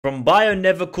From Bayer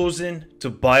Neverkusen to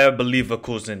Bayer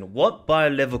Leverkusen, what Bayer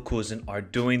Leverkusen are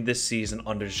doing this season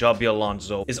under Xabi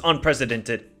Alonso is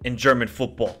unprecedented in German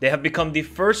football. They have become the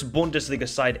first Bundesliga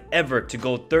side ever to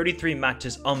go 33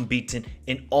 matches unbeaten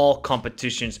in all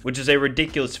competitions, which is a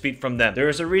ridiculous feat from them. There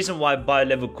is a reason why Bayer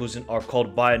Leverkusen are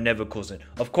called Bayer Neverkusen.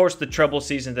 Of course, the treble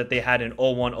season that they had in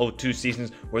 01-02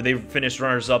 seasons where they finished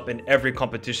runners-up in every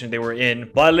competition they were in.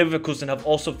 Bayer Leverkusen have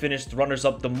also finished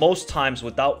runners-up the most times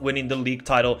without winning the league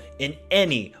title in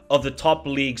any of the top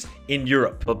leagues in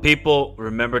Europe. But people,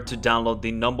 remember to download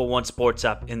the #1 sports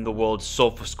app in the world,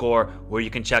 SofaScore, where you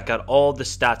can check out all the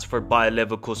stats for Bayer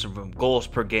Leverkusen, from goals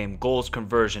per game, goals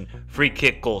conversion, free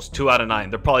kick goals, 2 out of 9.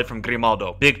 They're probably from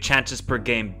Grimaldo. Big chances per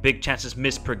game, big chances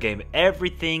missed per game.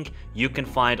 Everything you can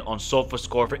find on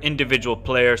SofaScore for individual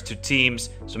players to teams.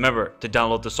 So remember to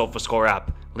download the SofaScore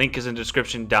app. Link is in the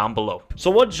description down below. So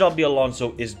what Xabi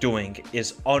Alonso is doing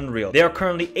is unreal. They are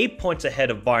currently 8 points ahead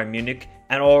of Bayern Munich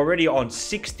and are already on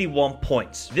 61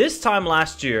 points. This time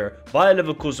last year, Bayer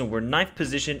Leverkusen were 9th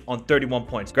position on 31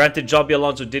 points. Granted, Xabi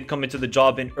Alonso did come into the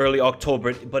job in early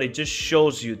October, but it just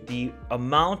shows you the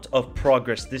amount of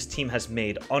progress this team has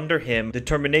made under him,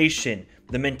 determination,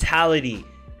 the mentality.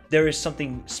 There is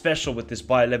something special with this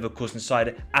Bayer Leverkusen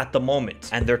side at the moment.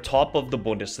 And they're top of the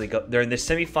Bundesliga. They're in the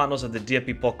semi-finals of the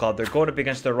DFB Pokal. They're going up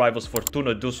against their rivals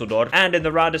Fortuna Düsseldorf. And in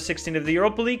the round of 16 of the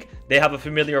Europa League, they have a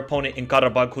familiar opponent in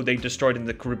Karabakh who they destroyed in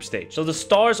the group stage. So the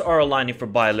stars are aligning for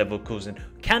Bayer Leverkusen.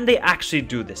 Can they actually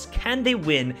do this? Can they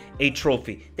win a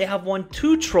trophy? They have won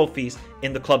 2 trophies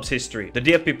in the club's history. The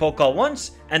DFB Pokal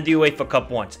once and the UEFA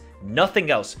Cup once. Nothing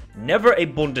else. Never a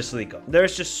Bundesliga.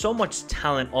 There's just so much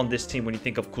talent on this team when you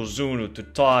think of Kuzunu, to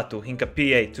Ta, to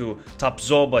Hinkapie, to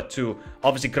Tapzoba, to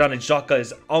obviously Granit Xhaka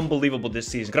is unbelievable this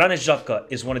season. Granit Xhaka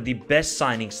is one of the best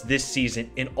signings this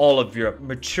season in all of Europe.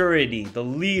 Maturity, the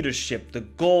leadership, the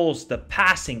goals, the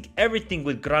passing, everything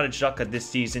with Granit Xhaka this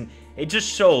season. It just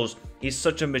shows he's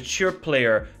such a mature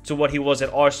player to what he was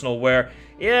at Arsenal, where,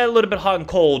 yeah, a little bit hot and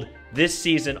cold. This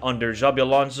season under Xabi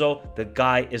Alonso, the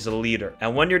guy is a leader.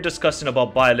 And when you're discussing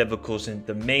about Bayer Leverkusen,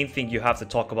 the main thing you have to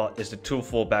talk about is the 2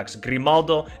 fullbacks,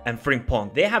 Grimaldo and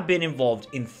Frimpong. They have been involved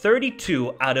in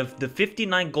 32 out of the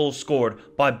 59 goals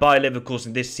scored by Bayer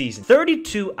Leverkusen this season.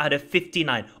 32 out of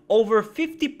 59, over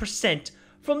 50%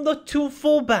 from the 2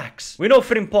 fullbacks. We know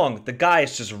Frimpong, the guy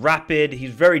is just rapid,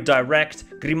 he's very direct.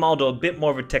 Grimaldo, a bit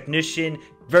more of a technician,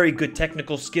 very good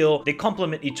technical skill. They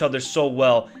complement each other so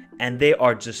well. And they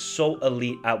are just so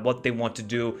elite at what they want to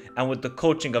do. And with the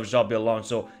coaching of Xabi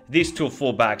Alonso, these 2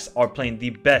 fullbacks are playing the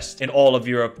best in all of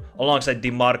Europe, alongside Di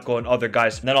Marco and other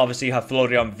guys. And then obviously you have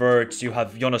Florian Wirtz, you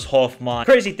have Jonas Hofmann.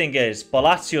 Crazy thing is,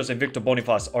 Palacios and Victor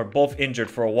Boniface are both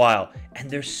injured for a while, and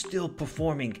they're still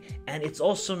performing. And it's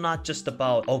also not just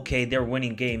about, okay, they're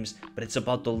winning games, but it's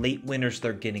about the late winners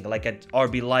they're getting, like at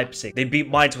RB Leipzig. They beat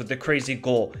Mainz with the crazy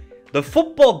goal. The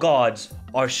football gods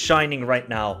are shining right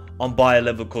now on Bayer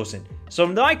Leverkusen. So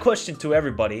my question to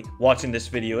everybody watching this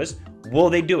video is, will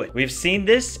they do it? We've seen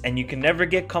this, and you can never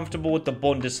get comfortable with the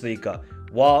Bundesliga.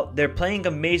 While they're playing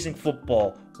amazing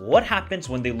football, what happens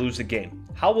when they lose a game?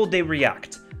 How will they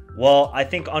react? Well, I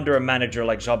think under a manager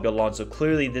like Xabi Alonso,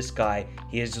 clearly this guy,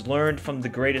 he has learned from the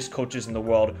greatest coaches in the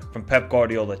world, from Pep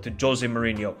Guardiola to Jose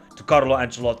Mourinho to Carlo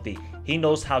Ancelotti. He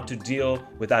knows how to deal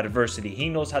with adversity. He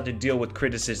knows how to deal with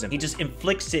criticism. He just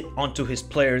inflicts it onto his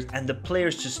players, and the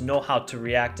players just know how to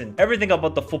react. And everything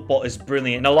about the football is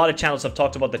brilliant. And a lot of channels have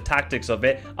talked about the tactics of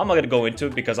it. I'm not going to go into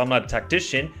it because I'm not a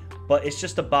tactician, but it's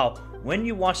just about when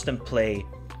you watch them play,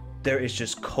 there is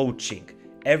just coaching.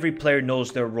 Every player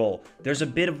knows their role. There's a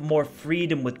bit of more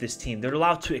freedom with this team. They're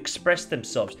allowed to express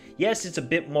themselves. Yes, it's a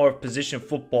bit more of position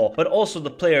football, but also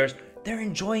the players, they're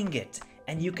enjoying it.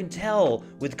 And you can tell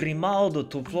with Grimaldo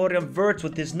to Florian Wirtz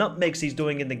with his nutmegs he's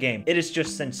doing in the game. It is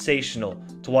just sensational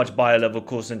to watch Bayer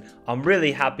Leverkusen. I'm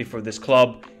really happy for this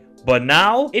club. But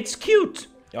now, it's cute.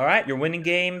 All right, you're winning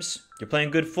games. You're playing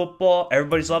good football.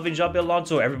 Everybody's loving Xabi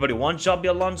Alonso. Everybody wants Xabi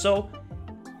Alonso.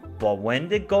 But when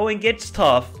the going gets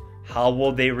tough, how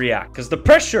will they react? Because the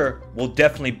pressure will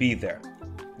definitely be there.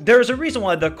 There is a reason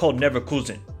why they're called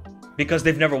Neverkusen. Because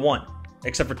they've never won,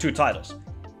 except for 2 titles.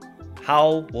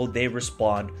 How will they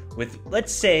respond with,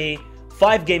 let's say,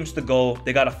 5 games to go,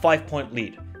 they got a 5-point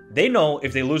lead. They know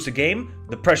if they lose a game,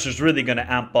 the pressure's really going to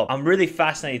amp up. I'm really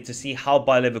fascinated to see how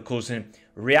Bayer Leverkusen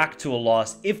react to a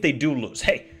loss if they do lose.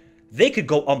 Hey, they could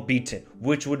go unbeaten,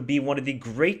 which would be one of the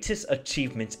greatest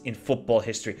achievements in football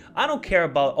history. I don't care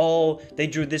about, oh, they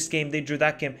drew this game, they drew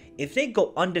that game. If they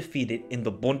go undefeated in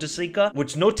the Bundesliga,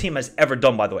 which no team has ever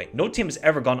done, by the way. No team has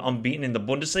ever gone unbeaten in the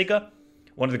Bundesliga.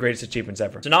 one of the greatest achievements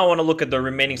ever. So now I want to look at the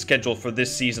remaining schedule for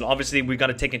this season. Obviously, we got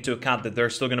to take into account that they're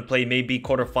still going to play maybe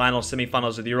quarterfinals,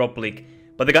 semifinals of the Europa League.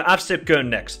 But they got FC Köln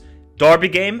next. Derby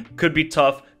game could be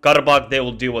tough. Karabakh, they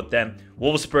will deal with them.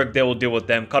 Wolfsburg, they will deal with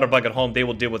them. Karabakh at home, they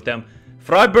will deal with them.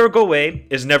 Freiburg away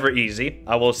is never easy.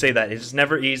 I will say that. It's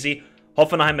never easy.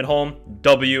 Hoffenheim at home,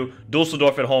 W.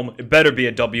 Dusseldorf at home, it better be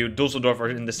a W. Dusseldorf are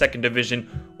in the 2nd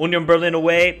division. Union Berlin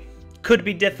away could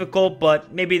be difficult,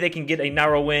 but maybe they can get a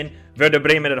narrow win. Werder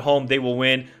Bremen at home, they will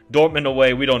win. Dortmund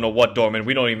away, we don't know what Dortmund.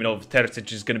 We don't even know if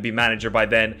Terzic is going to be manager by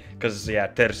then, because, yeah,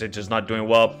 Terzic is not doing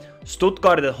well.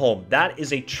 Stuttgart at home, that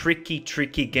is a tricky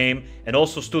game, and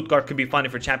also Stuttgart could be fighting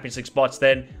for Champions League spots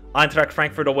then. Eintracht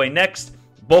Frankfurt away next,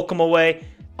 Bochum away,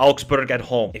 Augsburg at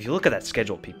home. If you look at that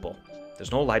schedule, people,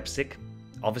 there's no Leipzig,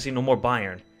 obviously no more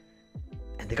Bayern,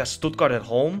 and they got Stuttgart at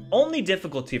home. Only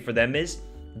difficulty for them is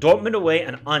Dortmund away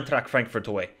and Eintracht Frankfurt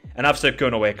away. And FC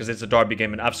Köln away, because it's a derby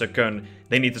game, and FC Köln,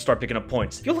 they need to start picking up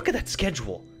points. If you look at that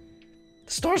schedule,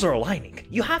 the stars are aligning.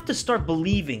 You have to start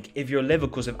believing if you're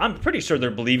Leverkusen. I'm pretty sure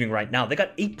they're believing right now. They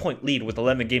got 8-point lead with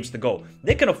 11 games to go.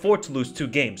 They can afford to lose 2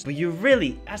 games. But you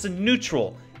really, as a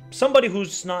neutral, somebody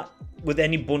who's not with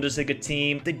any Bundesliga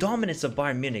team, the dominance of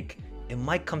Bayern Munich, it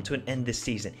might come to an end this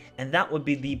season. And that would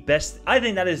be the best. I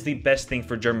think that is the best thing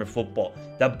for German football,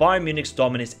 that Bayern Munich's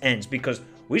dominance ends, because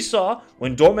we saw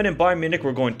when Dortmund and Bayern Munich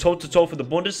were going toe-to-toe for the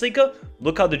Bundesliga,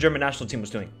 look how the German national team was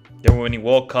doing. They were winning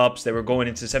World Cups. They were going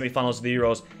into semifinals of the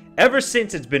Euros. Ever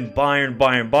since, it's been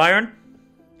Bayern.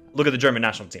 Look at the German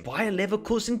national team. Why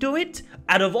Leverkusen do it?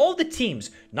 Out of all the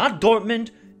teams, not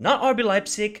Dortmund, not RB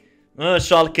Leipzig,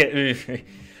 Schalke.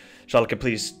 Schalke,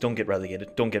 please, don't get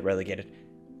relegated. Don't get relegated.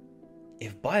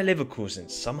 If Bayer Leverkusen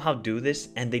somehow do this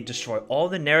and they destroy all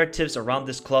the narratives around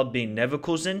this club being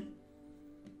Neverkusen,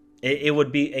 it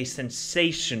would be a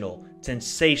sensational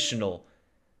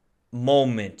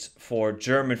moment for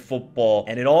German football.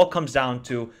 And it all comes down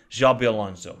to Xabi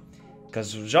Alonso.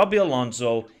 Because Xabi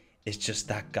Alonso is just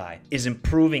that guy. Is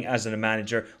improving as a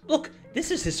manager. Look, this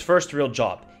is his first real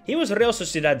job. He was Real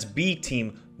Sociedad's B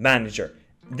team manager.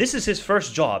 This is his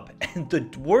first job. And the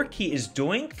work he is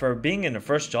doing for being in the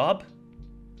first job,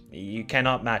 you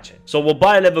cannot match it. So will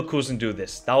Bayer Leverkusen do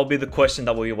this? That will be the question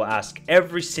that we will ask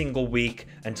every single week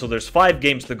until there's 5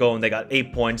 games to go and they got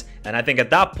 8 points. And I think at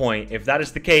that point, if that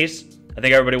is the case, I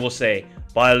think everybody will say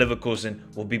Bayer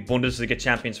Leverkusen will be Bundesliga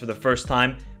champions for the first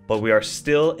time. But we are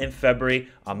still in February.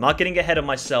 I'm not getting ahead of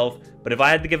myself. But if I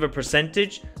had to give a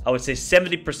percentage, I would say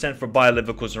 70% for Bayer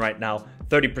Leverkusen right now,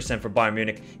 30% for Bayern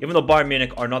Munich. Even though Bayern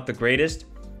Munich are not the greatest,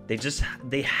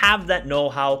 they have that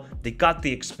know-how. They got the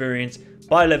experience.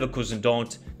 Bayer Leverkusen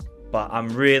don't, but I'm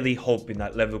really hoping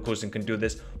that Leverkusen can do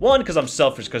this. One, because I'm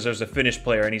selfish, because there's a Finnish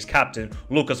player and he's captain,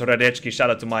 Lukas Radecki. Shout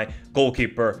out to my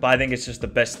goalkeeper. But I think it's just the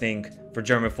best thing for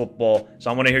German football.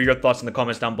 So I want to hear your thoughts in the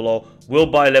comments down below. Will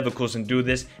Bayer Leverkusen do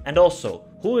this? And also,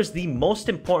 who is the most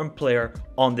important player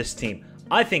on this team?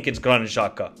 I think it's Granit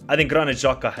Xhaka. I think Granit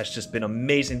Xhaka has just been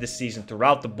amazing this season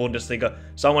throughout the Bundesliga.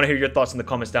 So I want to hear your thoughts in the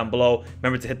comments down below.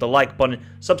 Remember to hit the like button,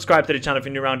 subscribe to the channel if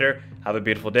you're new around here. Have a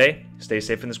beautiful day. Stay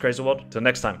safe in this crazy world. Till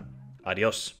next time.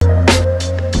 Adios.